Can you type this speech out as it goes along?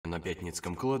На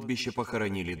Пятницком кладбище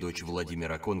похоронили дочь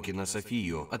Владимира Конкина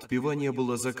Софию. Отпевание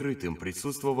было закрытым,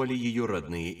 присутствовали ее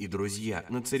родные и друзья.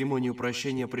 На церемонию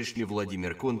прощания пришли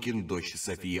Владимир Конкин, дочь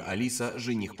Софии Алиса,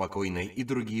 жених покойной и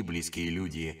другие близкие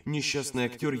люди. Несчастный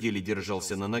актер еле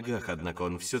держался на ногах, однако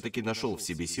он все-таки нашел в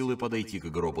себе силы подойти к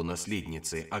гробу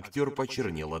наследницы. Актер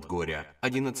почернел от горя.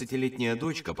 11-летняя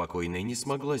дочка покойной не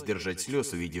смогла сдержать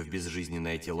слез, увидев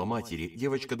безжизненное тело матери.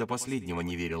 Девочка до последнего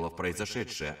не верила в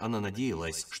произошедшее. Она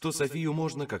надеялась, что Софию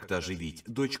можно как-то оживить.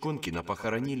 Дочь Конкина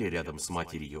похоронили рядом с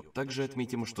матерью. Также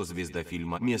отметим, что звезда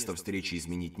фильма «Место встречи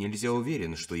изменить нельзя»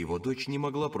 уверен, что его дочь не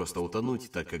могла просто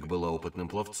утонуть, так как была опытным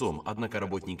пловцом. Однако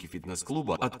работники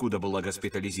фитнес-клуба, откуда была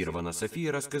госпитализирована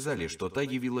София, рассказали, что та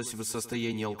явилась в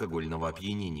состоянии алкогольного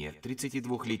опьянения.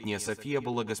 32-летняя София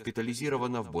была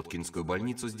госпитализирована в Боткинскую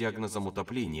больницу с диагнозом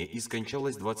утопления и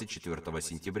скончалась 24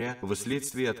 сентября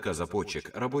вследствие отказа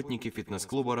почек. Работники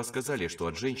фитнес-клуба рассказали, что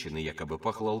от женщины якобы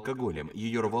пахло алкоголем,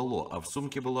 ее рвало, а в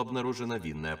сумке была обнаружена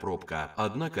винная пробка.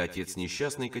 Однако отец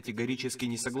несчастной категорически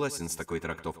не согласен с такой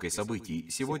трактовкой событий.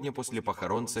 Сегодня после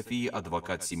похорон Софии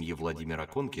адвокат семьи Владимира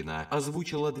Конкина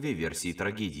озвучила две версии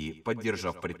трагедии,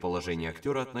 поддержав предположение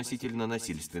актера относительно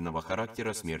насильственного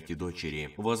характера смерти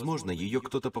дочери. Возможно, ее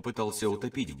кто-то попытался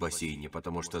утопить в бассейне,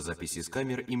 потому что записи с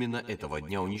камер именно этого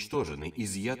дня уничтожены,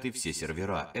 изъяты все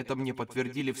сервера. Это мне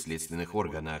подтвердили в следственных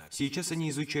органах. Сейчас они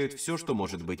изучают все, что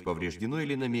может быть повреждено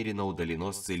или намеренно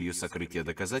удалено с целью сокрытия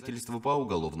доказательств по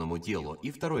уголовному делу.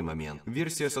 И второй момент.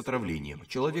 Версия с отравлением.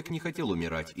 Человек не хотел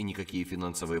умирать, и никакие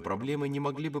финансовые проблемы не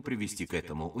могли бы привести к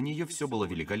этому. У нее все было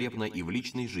великолепно и в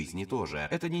личной жизни тоже.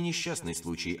 Это не несчастный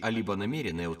случай, а либо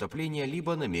намеренное утопление,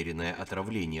 либо намеренное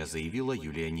отравление, заявила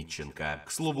Юлия Нитченко.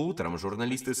 К слову, утром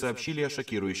журналисты сообщили о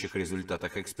шокирующих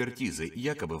результатах экспертизы.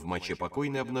 Якобы в моче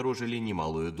покойной обнаружили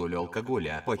немалую долю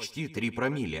алкоголя, почти 3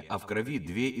 промилле, а в крови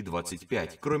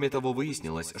 2,25. Кроме того,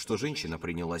 выяснилось, что женщина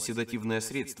приняла седативное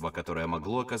средство, которое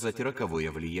могло оказать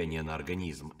роковое влияние на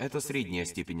организм. Это средняя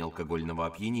степень алкогольного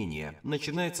опьянения.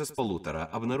 Начинается с 1,5.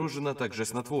 Обнаружено также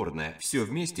снотворное. Все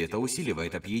вместе это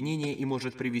усиливает опьянение и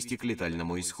может привести к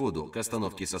летальному исходу, к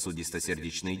остановке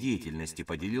сосудисто-сердечной деятельности,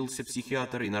 поделился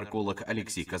психиатр и нарколог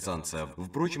Алексей Казанцев.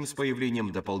 Впрочем, с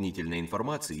появлением дополнительной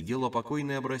информации дело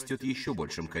покойной обрастет еще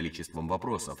большим количеством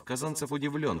вопросов. Казанцев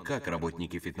удивлен, как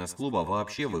работники фитнес-клуба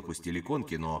вообще выпустили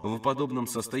Конкину в подобном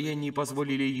состоянии и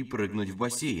позволили ей прыгнуть в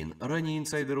бассейн. Ранее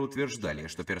инсайдеры утверждали,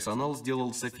 что персонал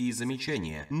сделал Софии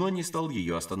замечание, но не стал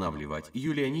ее останавливать.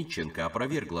 Юлия Нитченко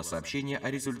опровергла сообщение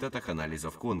о результатах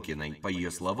анализов Конкиной. По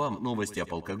ее словам, новости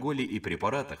об алкоголе и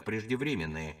препаратах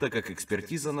преждевременные, так как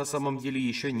экспертиза на самом деле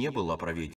еще не была проведена.